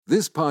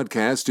This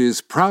podcast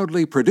is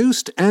proudly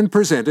produced and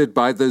presented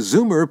by the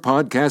Zoomer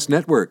Podcast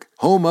Network,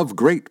 home of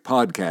great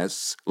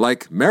podcasts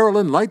like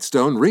Marilyn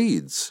Lightstone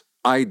Reads,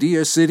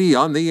 Idea City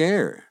on the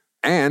Air,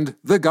 and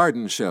The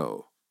Garden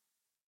Show.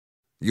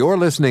 You're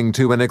listening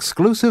to an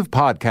exclusive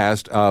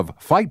podcast of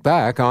Fight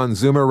Back on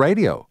Zoomer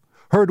Radio,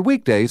 heard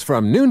weekdays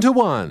from noon to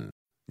 1.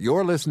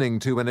 You're listening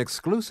to an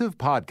exclusive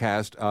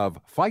podcast of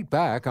Fight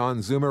Back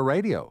on Zoomer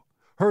Radio,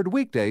 heard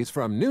weekdays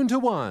from noon to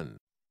 1.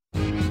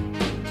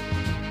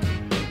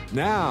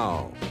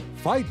 Now,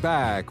 Fight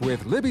Back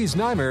with Libby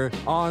Znaimer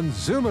on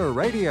Zoomer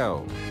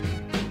Radio.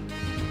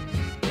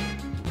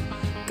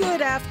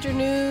 Good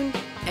afternoon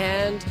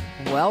and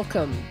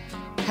welcome.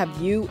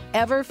 Have you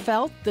ever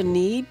felt the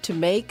need to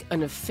make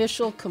an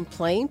official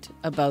complaint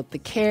about the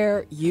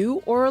care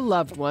you or a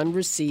loved one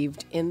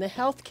received in the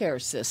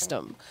healthcare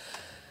system?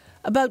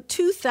 About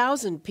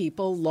 2,000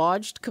 people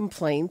lodged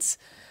complaints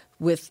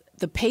with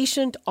the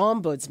Patient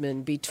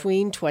Ombudsman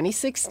between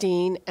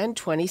 2016 and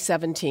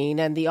 2017,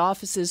 and the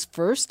office's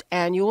first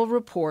annual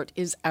report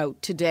is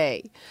out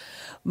today.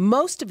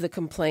 Most of the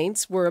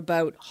complaints were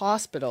about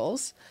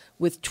hospitals,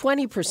 with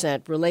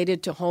 20%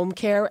 related to home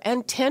care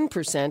and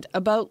 10%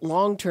 about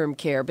long-term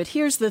care. But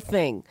here's the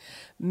thing.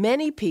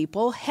 Many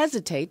people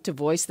hesitate to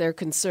voice their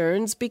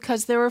concerns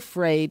because they're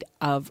afraid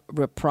of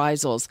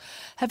reprisals.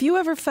 Have you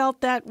ever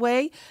felt that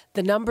way?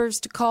 The numbers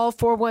to call,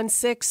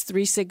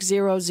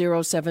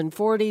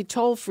 416-360-0740,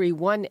 toll-free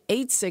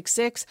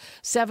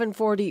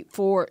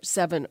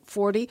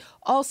 1-866-740-4740.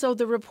 Also,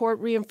 the report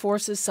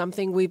reinforces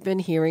something we've been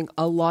hearing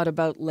a lot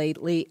about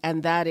lately,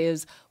 and that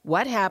is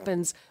what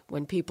happens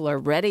when people are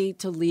ready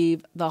to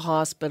leave the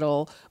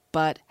hospital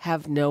but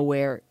have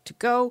nowhere to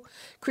go.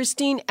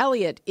 Christine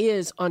Elliott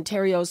is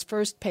Ontario's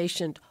first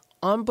patient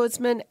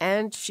ombudsman,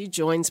 and she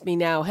joins me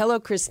now. Hello,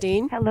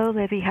 Christine. Hello,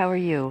 Libby. How are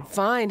you?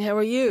 Fine. How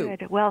are you?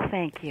 Good. Well,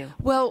 thank you.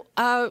 Well,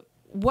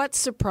 what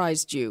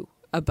surprised you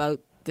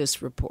about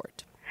this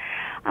report?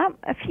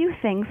 A few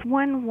things.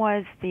 One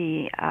was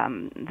the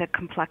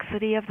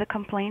complexity of the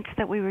complaints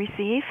that we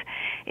receive.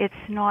 It's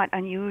not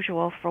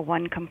unusual for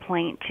one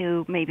complaint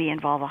to maybe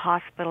involve a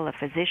hospital, a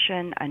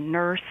physician, a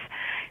nurse,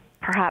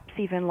 perhaps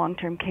even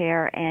long-term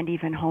care and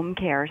even home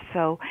care.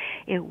 So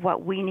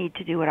what we need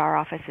to do at our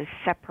office is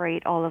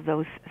separate all of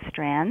those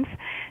strands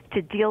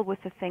to deal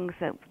with the things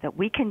that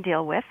we can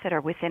deal with that are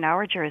within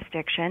our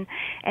jurisdiction,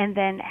 and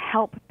then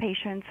help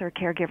patients or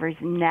caregivers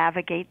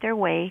navigate their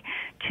way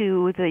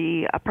to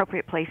the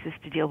appropriate places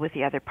to deal with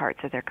the other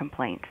parts of their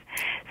complaints.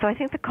 So I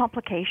think the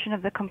complication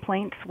of the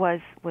complaints was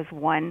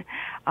one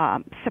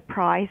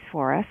surprise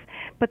for us.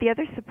 But the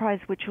other surprise,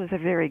 which was a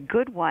very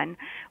good one,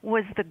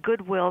 was the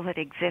goodwill that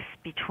exists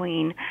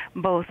between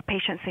both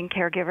patients and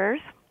caregivers,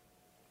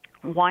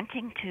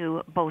 wanting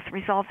to both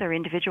resolve their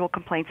individual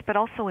complaints but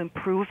also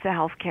improve the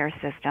healthcare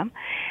system,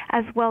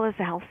 as well as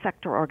the health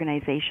sector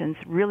organizations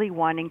really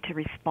wanting to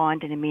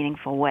respond in a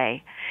meaningful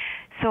way.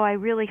 So I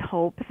really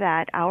hope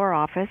that our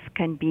office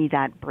can be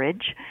that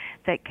bridge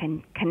that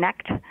can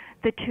connect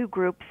the two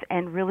groups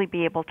and really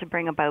be able to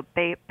bring about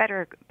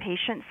better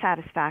patient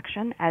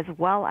satisfaction as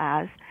well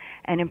as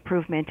an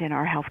improvement in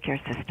our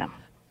healthcare system.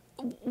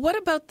 What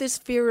about this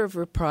fear of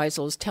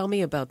reprisals? Tell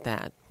me about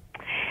that.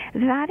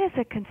 That is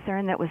a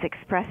concern that was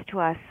expressed to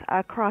us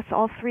across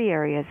all three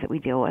areas that we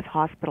deal with,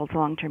 hospitals,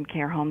 long-term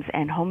care homes,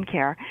 and home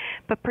care,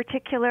 but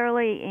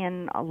particularly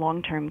in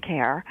long-term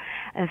care,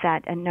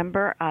 that a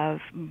number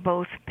of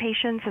both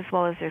patients as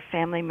well as their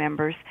family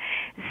members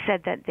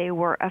said that they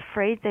were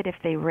afraid that if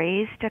they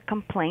raised a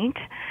complaint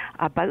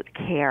about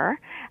care,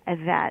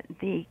 that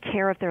the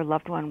care of their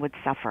loved one would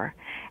suffer.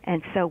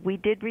 And so we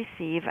did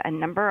receive a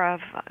number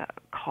of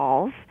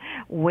calls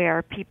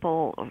where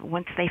people,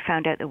 once they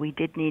found out that we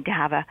did need to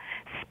have a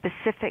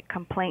specific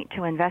complaint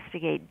to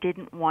investigate,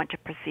 didn't want to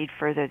proceed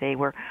further. They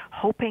were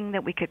hoping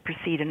that we could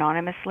proceed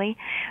anonymously,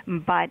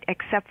 but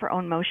except for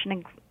own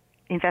motion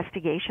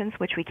investigations,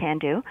 which we can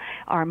do,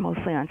 are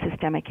mostly on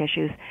systemic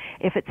issues.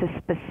 If it's a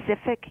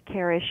specific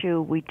care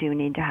issue, we do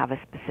need to have a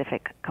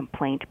specific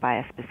complaint by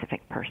a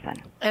specific person.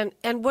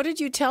 And what did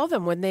you tell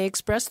them when they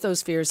expressed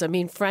those fears? I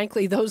mean,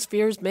 frankly, those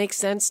fears make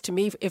sense to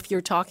me if you're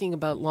talking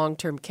about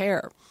long-term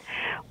care.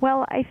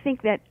 Well, I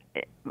think that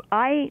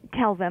I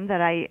tell them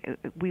that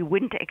we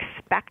wouldn't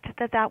expect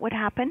that would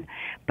happen,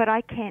 but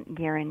I can't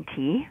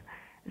guarantee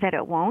that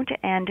it won't.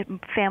 And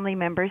family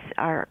members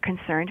are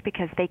concerned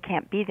because they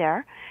can't be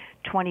there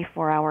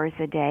 24 hours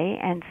a day,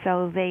 and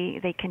so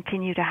they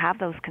continue to have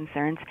those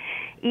concerns,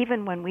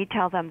 even when we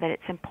tell them that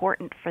it's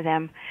important for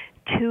them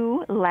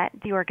to let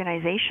the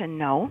organization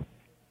know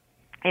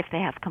if they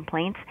have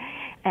complaints,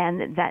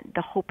 and that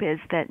the hope is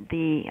that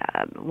the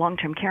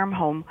long-term care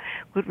home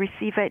would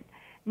receive it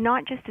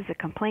not just as a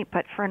complaint,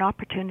 but for an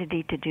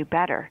opportunity to do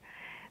better.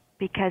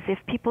 Because if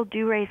people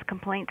do raise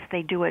complaints,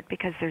 they do it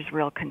because there's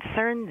real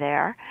concern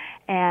there,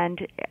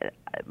 and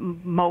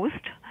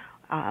most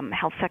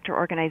health sector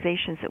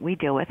organizations that we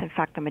deal with, in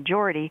fact the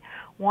majority,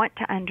 want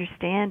to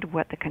understand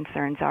what the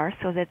concerns are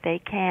so that they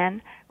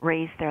can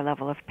raise their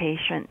level of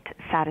patient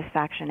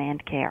satisfaction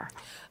and care.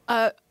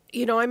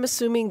 I'm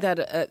assuming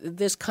that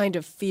this kind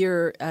of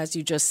fear, as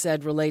you just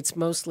said, relates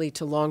mostly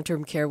to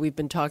long-term care. We've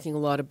been talking a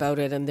lot about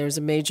it, and there's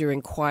a major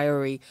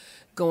inquiry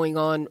going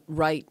on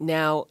right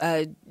now.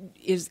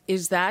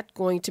 Is that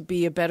going to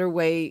be a better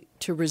way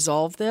to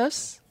resolve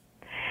this?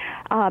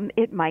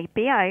 It might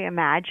be. I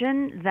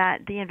imagine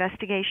that the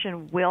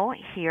investigation will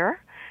hear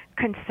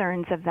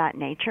concerns of that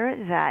nature,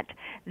 that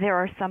there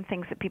are some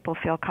things that people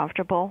feel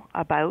comfortable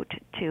about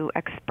to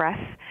express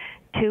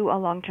to a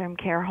long-term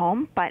care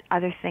home, but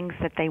other things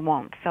that they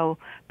won't. So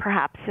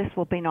perhaps this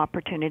will be an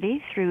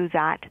opportunity through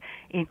that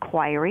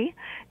inquiry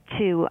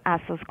to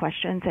ask those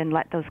questions and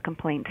let those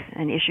complaints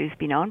and issues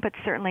be known. But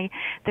certainly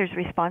there's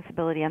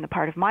responsibility on the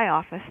part of my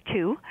office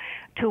too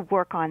to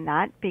work on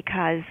that,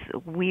 because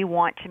we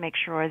want to make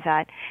sure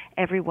that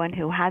everyone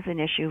who has an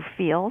issue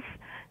feels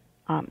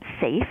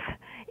safe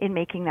in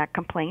making that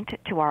complaint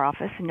to our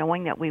office,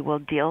 knowing that we will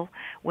deal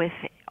with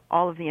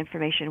all of the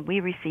information we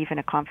receive in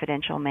a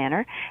confidential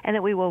manner, and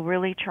that we will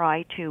really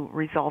try to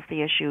resolve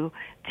the issue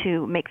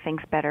to make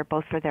things better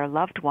both for their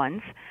loved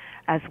ones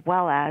as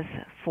well as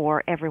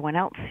for everyone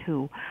else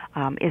who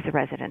is a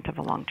resident of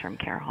a long-term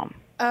care home.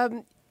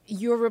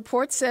 Your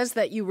report says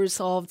that you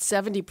resolved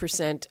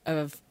 70%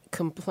 of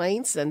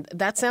complaints, and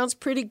that sounds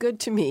pretty good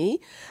to me.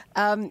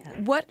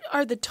 What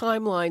are the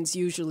timelines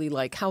usually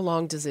like? How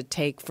long does it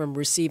take from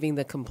receiving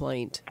the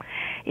complaint?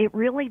 It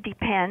really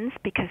depends,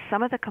 because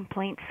some of the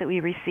complaints that we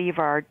receive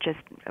are just,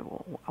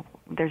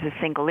 there's a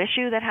single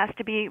issue that has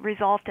to be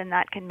resolved, and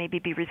that can maybe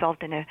be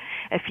resolved in a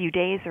few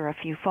days or a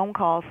few phone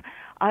calls.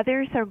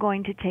 Others are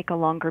going to take a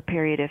longer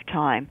period of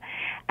time.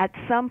 At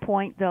some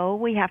point, though,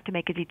 we have to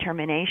make a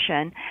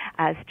determination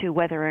as to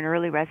whether an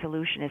early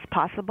resolution is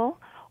possible,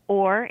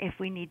 or if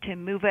we need to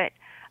move it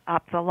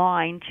up the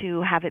line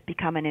to have it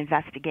become an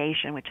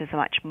investigation, which is a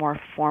much more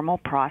formal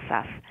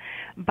process.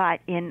 But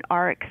in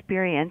our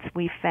experience,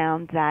 we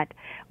found that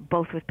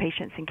both with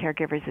patients and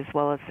caregivers as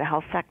well as the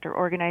health sector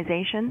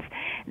organizations,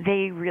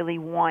 they really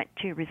want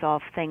to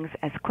resolve things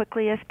as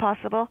quickly as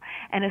possible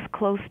and as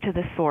close to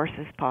the source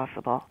as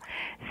possible.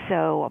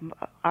 So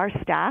our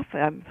staff,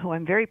 who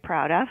I'm very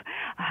proud of,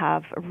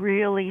 have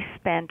really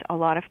spent a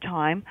lot of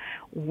time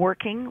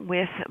working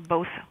with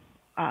both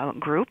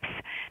groups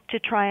to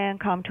try and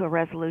come to a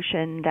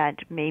resolution that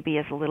maybe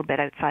is a little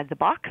bit outside the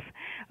box,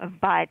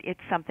 but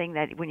it's something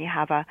that when you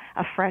have a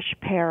fresh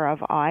pair of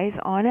eyes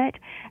on it,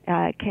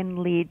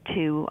 can lead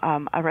to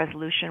a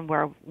resolution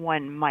where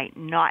one might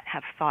not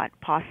have thought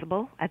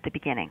possible at the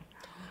beginning.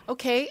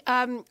 Okay,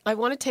 I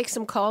want to take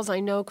some calls. I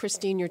know,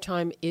 Christine, your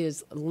time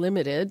is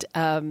limited,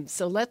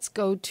 so let's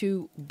go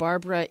to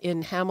Barbara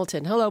in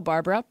Hamilton. Hello,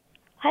 Barbara.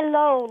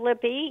 Hello,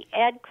 Libby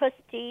and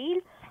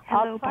Christine.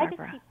 Hello, I'll try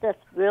Barbara. to keep this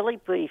really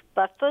brief,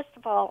 but first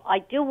of all, I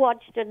do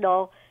want you to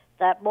know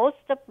that most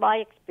of my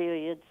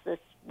experiences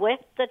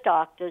with the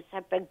doctors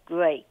have been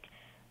great.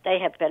 They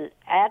have been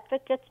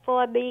advocates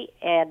for me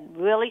and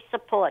really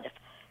supportive.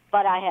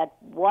 But I had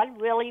one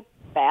really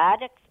bad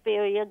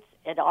experience.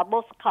 It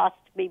almost cost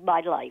me my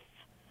life.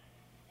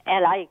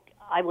 And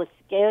I was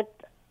scared.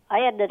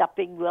 I ended up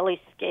being really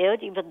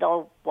scared, even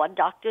though one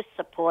doctor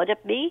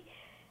supported me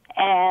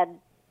and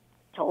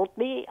told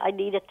me I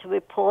needed to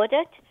report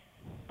it.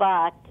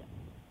 But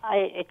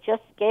it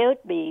just scared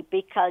me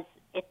because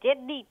it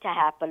didn't need to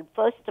happen.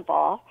 First of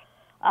all,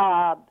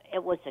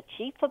 it was a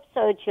chief of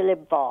surgery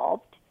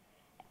involved,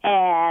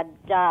 and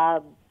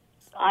I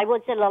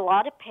was in a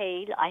lot of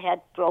pain. I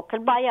had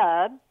broken my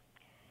arm,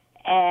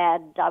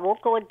 and I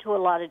won't go into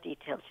a lot of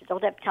details. You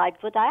don't have time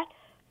for that.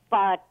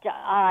 But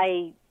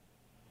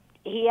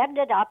he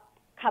ended up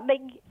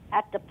coming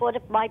at the foot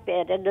of my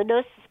bed, and the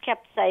nurses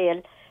kept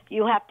saying,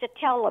 "You have to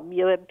tell him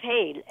you're in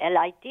pain," and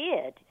I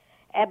did.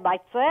 And my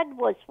friend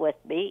was with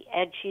me,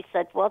 and she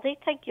said, "Well, they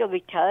think you're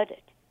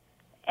retarded."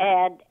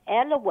 And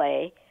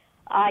anyway,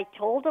 I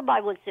told him I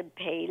was in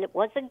pain. It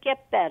wasn't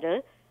get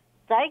better.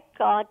 Thank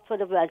God for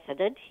the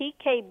resident. He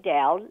came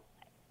down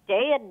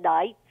day and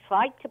night,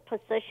 tried to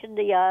position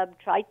the arm,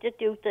 tried to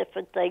do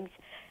different things.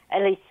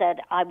 And he said,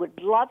 "I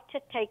would love to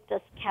take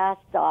this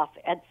cast off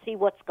and see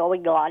what's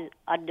going on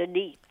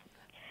underneath."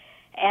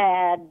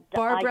 And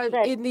Barbara, I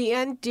said, in the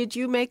end, did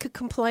you make a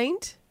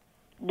complaint?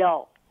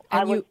 no.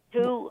 And I was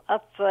too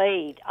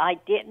afraid. I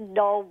didn't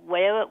know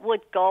where it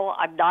would go.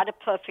 I'm not a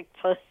perfect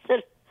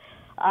person.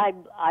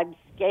 I'm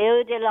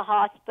scared in a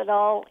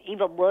hospital,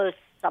 even worse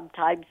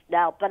sometimes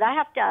now. But I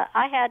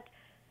had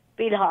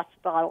been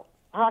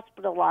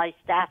hospitalized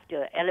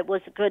after, and it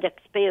was a good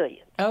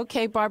experience.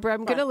 Okay, Barbara,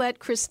 I'm going to let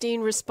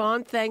Christine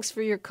respond. Thanks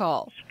for your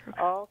call.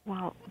 Oh.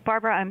 Well,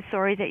 Barbara, I'm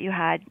sorry that you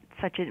had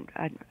such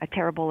a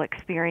terrible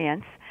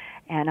experience.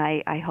 And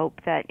I hope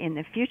that in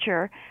the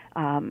future,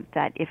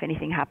 that if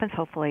anything happens,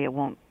 hopefully it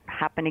won't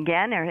happen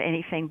again or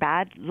anything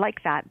bad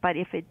like that. But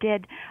if it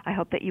did, I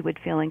hope that you would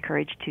feel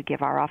encouraged to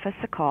give our office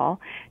a call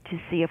to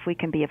see if we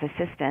can be of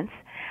assistance.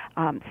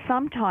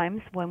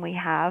 Sometimes when we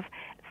have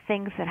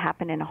things that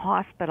happen in a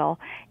hospital,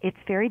 it's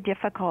very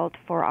difficult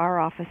for our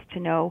office to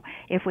know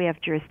if we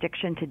have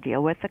jurisdiction to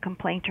deal with the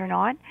complaint or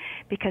not,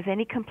 because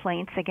any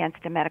complaints against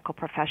a medical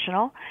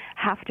professional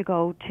have to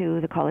go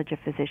to the College of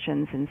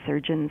Physicians and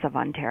Surgeons of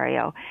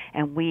Ontario,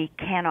 and we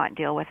cannot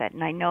deal with it.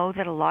 And I know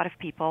that a lot of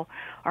people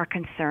are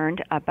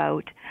concerned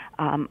about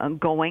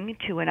going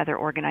to another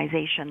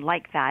organization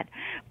like that,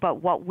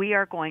 but what we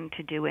are going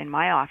to do in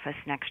my office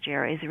next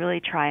year is really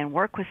try and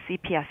work with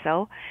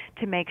CPSO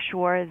to make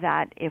sure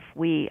that if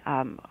we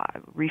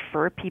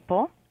refer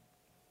people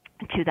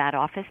to that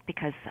office,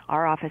 because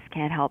our office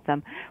can't help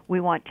them, we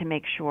want to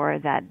make sure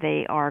that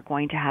they are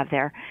going to have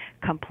their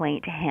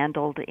complaint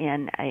handled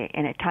in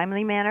a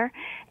timely manner,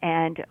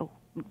 and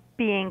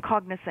being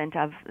cognizant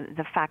of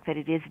the fact that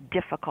it is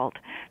difficult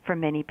for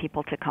many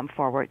people to come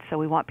forward. So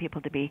we want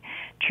people to be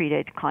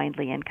treated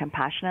kindly and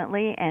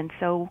compassionately, and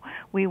so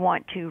we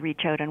want to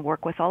reach out and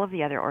work with all of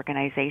the other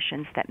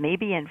organizations that may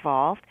be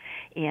involved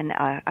in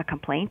a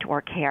complaint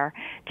or care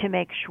to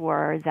make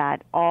sure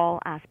that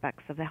all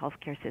aspects of the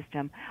healthcare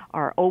system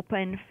are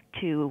open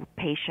to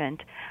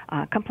patient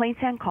complaints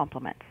and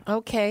compliments.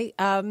 Okay,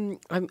 I'm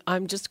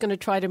just going to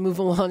try to move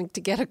along to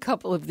get a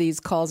couple of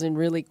these calls in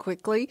really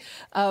quickly.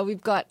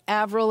 We've got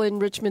Avril in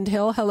Richmond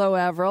Hill. Hello,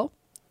 Avril.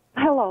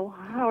 Hello,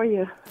 how are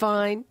you?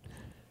 Fine.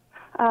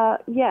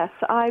 Yes,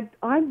 I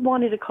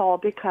wanted to call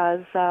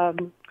because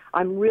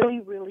I'm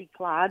really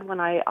glad when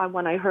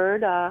I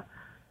heard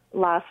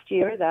last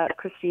year that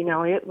Christine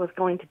Elliott was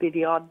going to be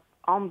the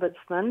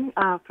ombudsman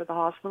for the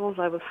hospitals.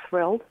 I was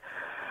thrilled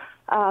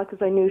because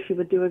I knew she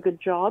would do a good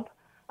job.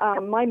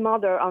 My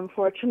mother,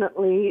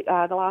 unfortunately,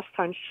 the last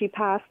time she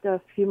passed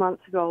a few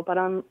months ago, but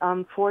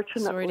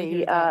unfortunately, sorry to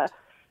hear that.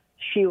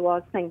 She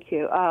was. Thank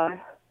you.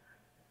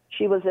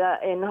 She was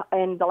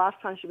in the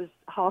last time she was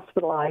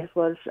hospitalized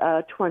was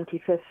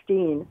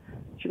 2015.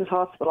 She was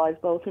hospitalized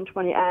both in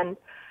 20 and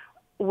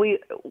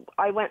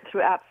I went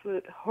through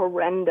absolute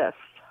horrendous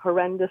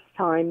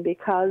time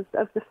because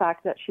of the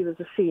fact that she was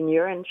a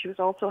senior and she was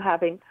also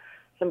having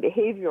some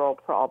behavioral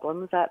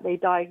problems that they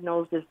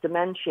diagnosed as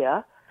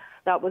dementia.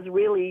 That was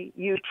really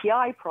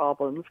UTI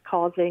problems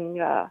causing.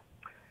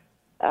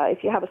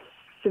 If you have a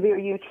severe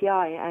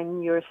UTI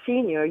and you're a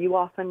senior, you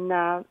often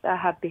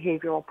have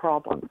behavioral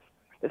problems.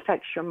 It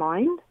affects your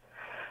mind.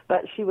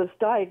 But she was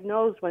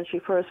diagnosed when she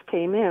first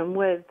came in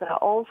with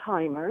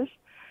Alzheimer's,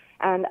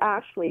 and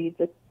actually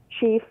the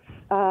chief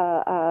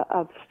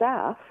of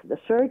staff, the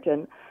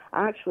surgeon,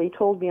 actually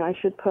told me I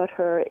should put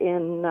her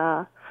in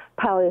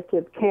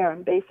palliative care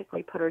and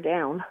basically put her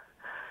down.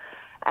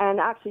 And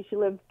actually she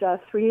lived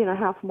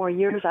 3.5 more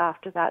years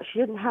after that. She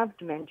didn't have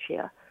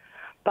dementia.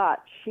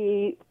 But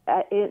she,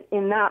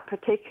 in that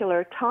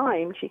particular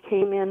time, she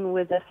came in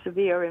with a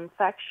severe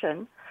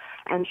infection,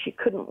 and she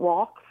couldn't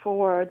walk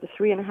for the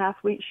 3.5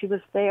 weeks she was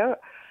there.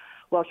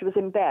 Well, she was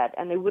in bed,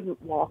 and they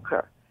wouldn't walk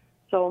her.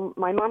 So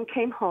my mom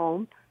came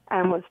home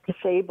and was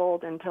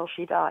disabled until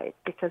she died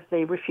because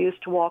they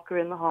refused to walk her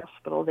in the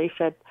hospital. They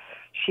said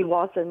she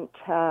wasn't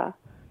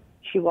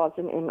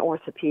in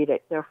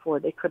orthopedic, therefore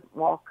they couldn't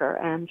walk her,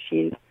 and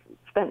she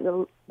spent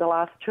the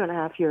last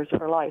 2.5 years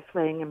of her life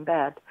laying in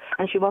bed.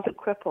 And she wasn't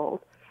crippled.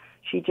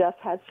 She just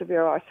had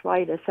severe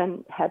arthritis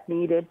and had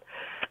needed.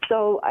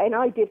 And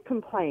I did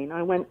complain.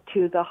 I went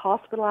to the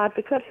hospital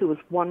advocate, who was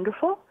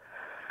wonderful,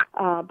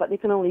 but they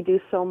can only do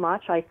so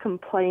much. I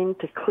complained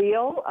to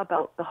CLEO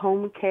about the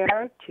home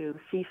care, to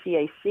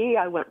CCAC.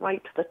 I went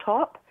right to the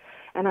top,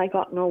 and I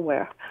got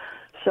nowhere.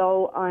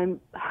 So I'm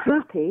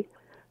happy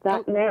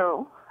that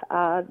now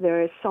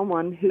there is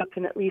someone who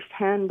can at least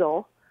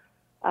handle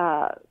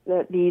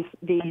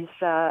these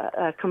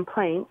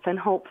complaints and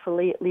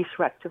hopefully at least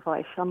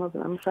rectify some of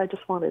them. So I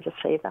just wanted to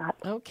say that.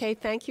 Okay,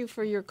 thank you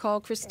for your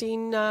call.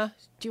 Christine,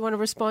 do you want to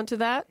respond to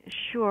that?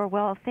 Sure.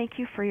 Well, thank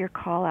you for your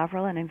call,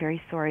 Avril, and I'm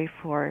very sorry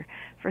for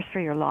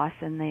your loss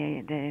and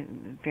the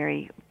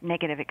very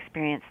negative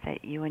experience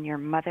that you and your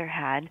mother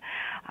had.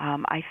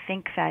 I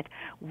think that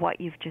what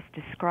you've just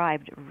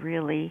described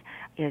really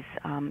is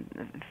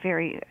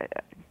very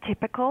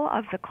typical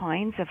of the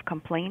kinds of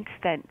complaints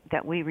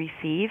that we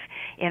receive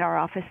in our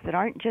office that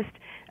aren't just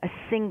a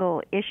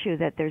single issue,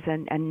 that there's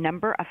a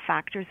number of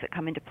factors that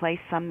come into play.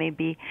 Some may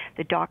be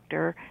the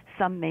doctor,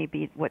 some may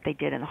be what they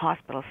did in the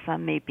hospital,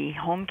 some may be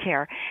home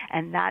care,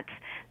 and that's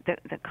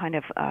the kind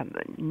of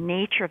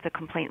nature of the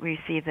complaint we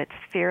receive that's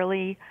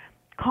fairly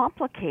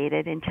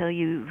complicated until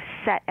you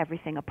set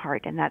everything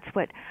apart. And that's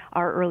what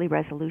our early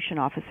resolution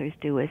officers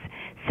do, is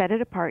set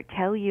it apart,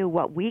 tell you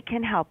what we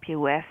can help you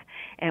with,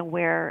 and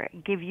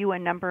give you a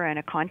number and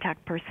a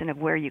contact person of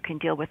where you can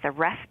deal with the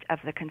rest of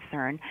the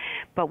concern.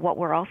 But what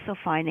we're also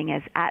finding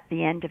is at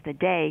the end of the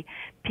day,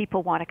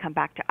 people want to come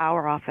back to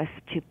our office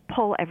to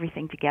pull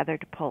everything together,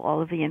 to pull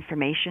all of the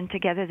information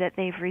together that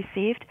they've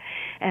received.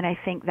 And I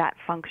think that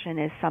function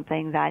is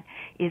something that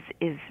is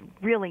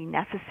really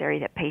necessary,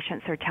 that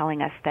patients are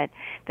telling us that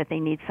they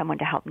need someone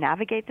to help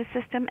navigate the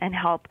system and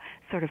help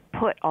sort of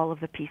put all of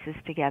the pieces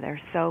together.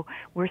 So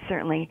we're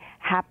certainly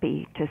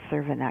happy to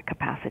serve in that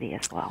capacity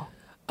as well.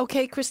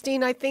 Okay,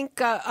 Christine, I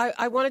think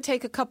I want to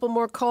take a couple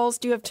more calls.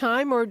 Do you have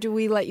time, or do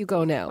we let you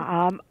go now?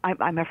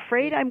 I'm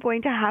afraid I'm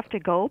going to have to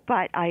go,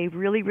 but I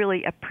really,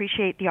 really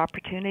appreciate the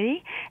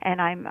opportunity,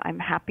 and I'm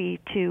happy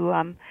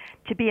to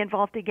be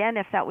involved again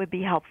if that would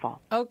be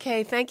helpful.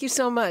 Okay, thank you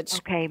so much.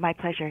 Okay, my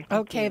pleasure.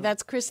 Thank you.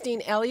 That's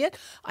Christine Elliott.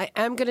 I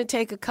am going to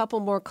take a couple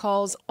more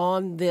calls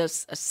on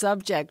this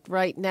subject.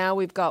 Right now,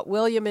 we've got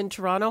William in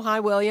Toronto.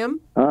 Hi,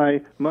 William. Hi.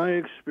 My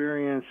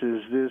experience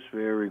is this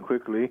very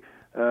quickly.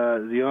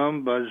 The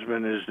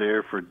ombudsman is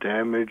there for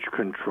damage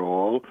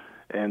control,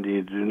 and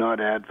they do not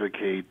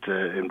advocate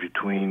in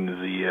between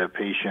the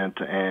patient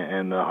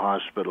and the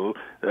hospital.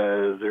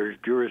 Their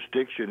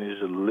jurisdiction is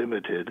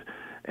limited,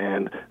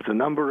 and the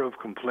number of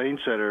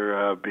complaints that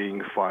are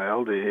being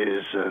filed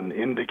is an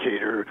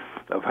indicator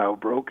of how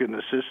broken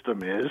the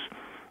system is,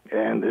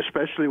 and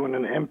especially when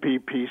an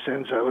MPP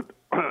sends out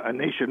a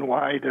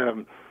nationwide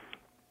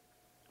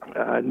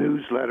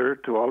newsletter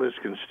to all his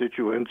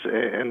constituents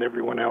and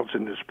everyone else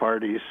in his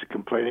party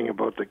complaining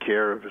about the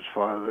care of his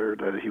father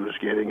that he was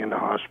getting in the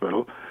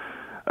hospital.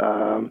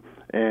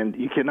 And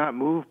you cannot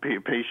move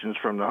patients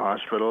from the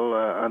hospital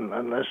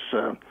unless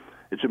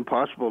it's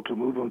impossible to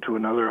move them to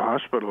another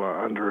hospital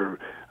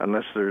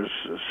unless there's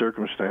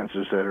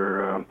circumstances that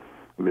are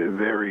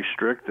very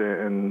strict.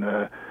 And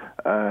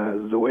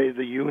the way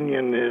the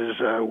union is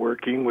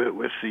working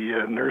with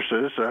the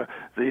nurses,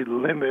 they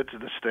limit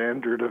the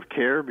standard of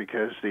care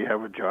because they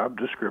have a job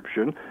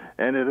description,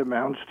 and it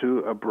amounts to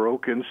a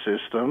broken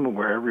system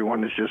where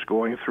everyone is just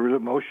going through the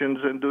motions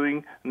and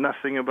doing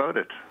nothing about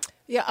it.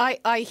 Yeah,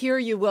 I hear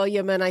you,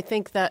 William, and I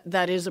think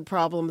that is a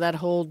problem, that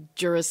whole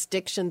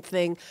jurisdiction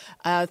thing.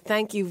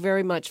 Thank you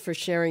very much for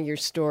sharing your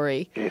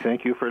story. Okay,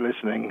 thank you for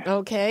listening.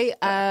 Okay,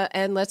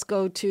 and let's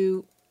go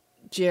to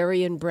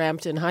Jerry in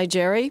Brampton. Hi,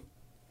 Jerry.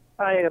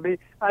 Hi, Abby.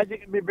 I'll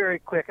be very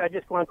quick. I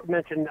just want to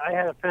mention I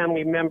had a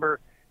family member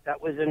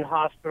that was in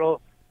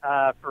hospital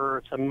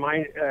for some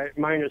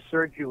minor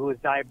surgery who was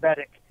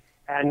diabetic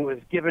and was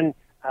given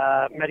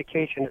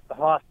medication at the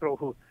hospital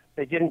who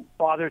they didn't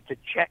bother to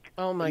check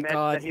the meds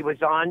that he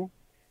was on.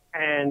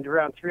 And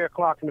around 3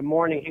 o'clock in the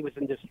morning, he was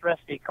in distress.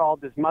 He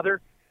called his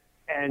mother,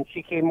 and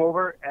she came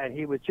over, and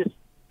he was just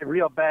in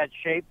real bad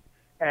shape.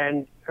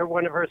 And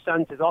one of her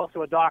sons is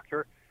also a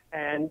doctor,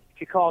 and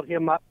she called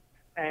him up.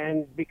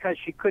 And because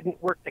she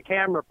couldn't work the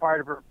camera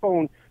part of her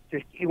phone,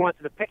 he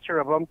wanted a picture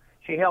of him.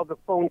 She held the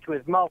phone to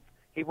his mouth.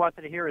 He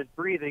wanted to hear his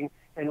breathing.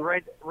 And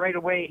right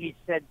away, he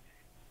said,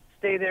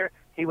 stay there.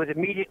 He was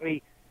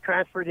immediately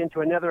transferred into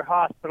another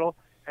hospital,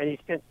 and he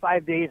spent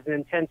 5 days in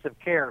intensive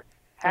care.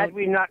 Had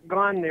we not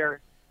gone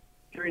there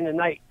during the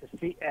night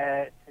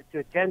to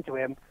attend to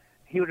him,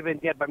 he would have been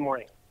dead by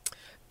morning.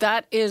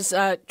 That is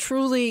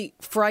truly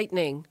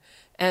frightening.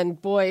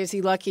 And boy, is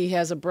he lucky he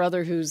has a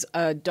brother who's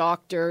a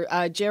doctor.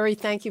 Jerry,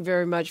 thank you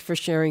very much for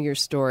sharing your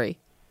story.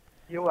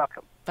 You're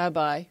welcome.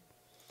 Bye-bye.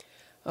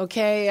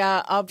 Okay,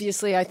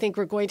 obviously, I think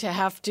we're going to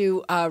have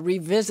to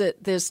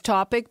revisit this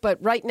topic,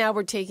 but right now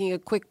we're taking a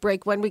quick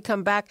break. When we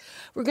come back,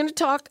 we're going to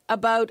talk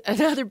about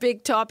another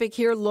big topic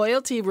here,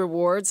 loyalty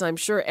rewards. I'm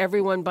sure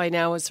everyone by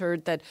now has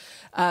heard that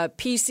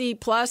PC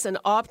Plus and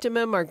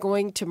Optimum are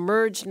going to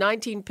merge.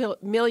 19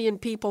 million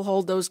people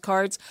hold those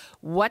cards.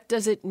 What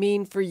does it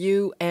mean for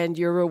you and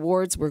your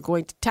rewards? We're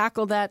going to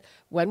tackle that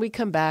when we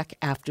come back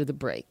after the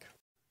break.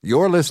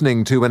 You're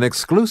listening to an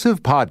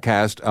exclusive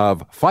podcast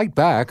of Fight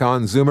Back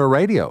on Zoomer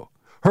Radio,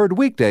 heard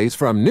weekdays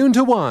from noon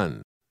to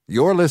 1.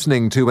 You're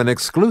listening to an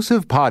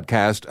exclusive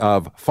podcast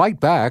of Fight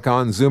Back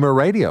on Zoomer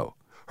Radio,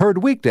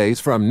 heard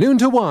weekdays from noon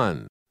to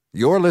 1.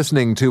 You're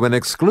listening to an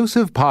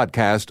exclusive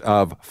podcast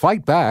of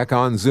Fight Back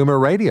on Zoomer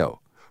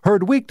Radio,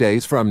 heard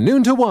weekdays from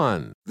noon to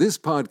 1. This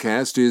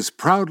podcast is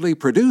proudly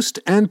produced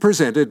and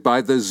presented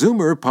by the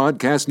Zoomer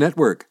Podcast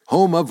Network,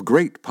 home of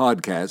great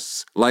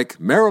podcasts like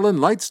Marilyn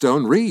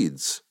Lightstone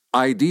Reads,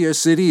 Idea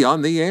City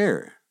on the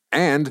Air,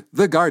 and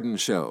The Garden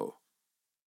Show.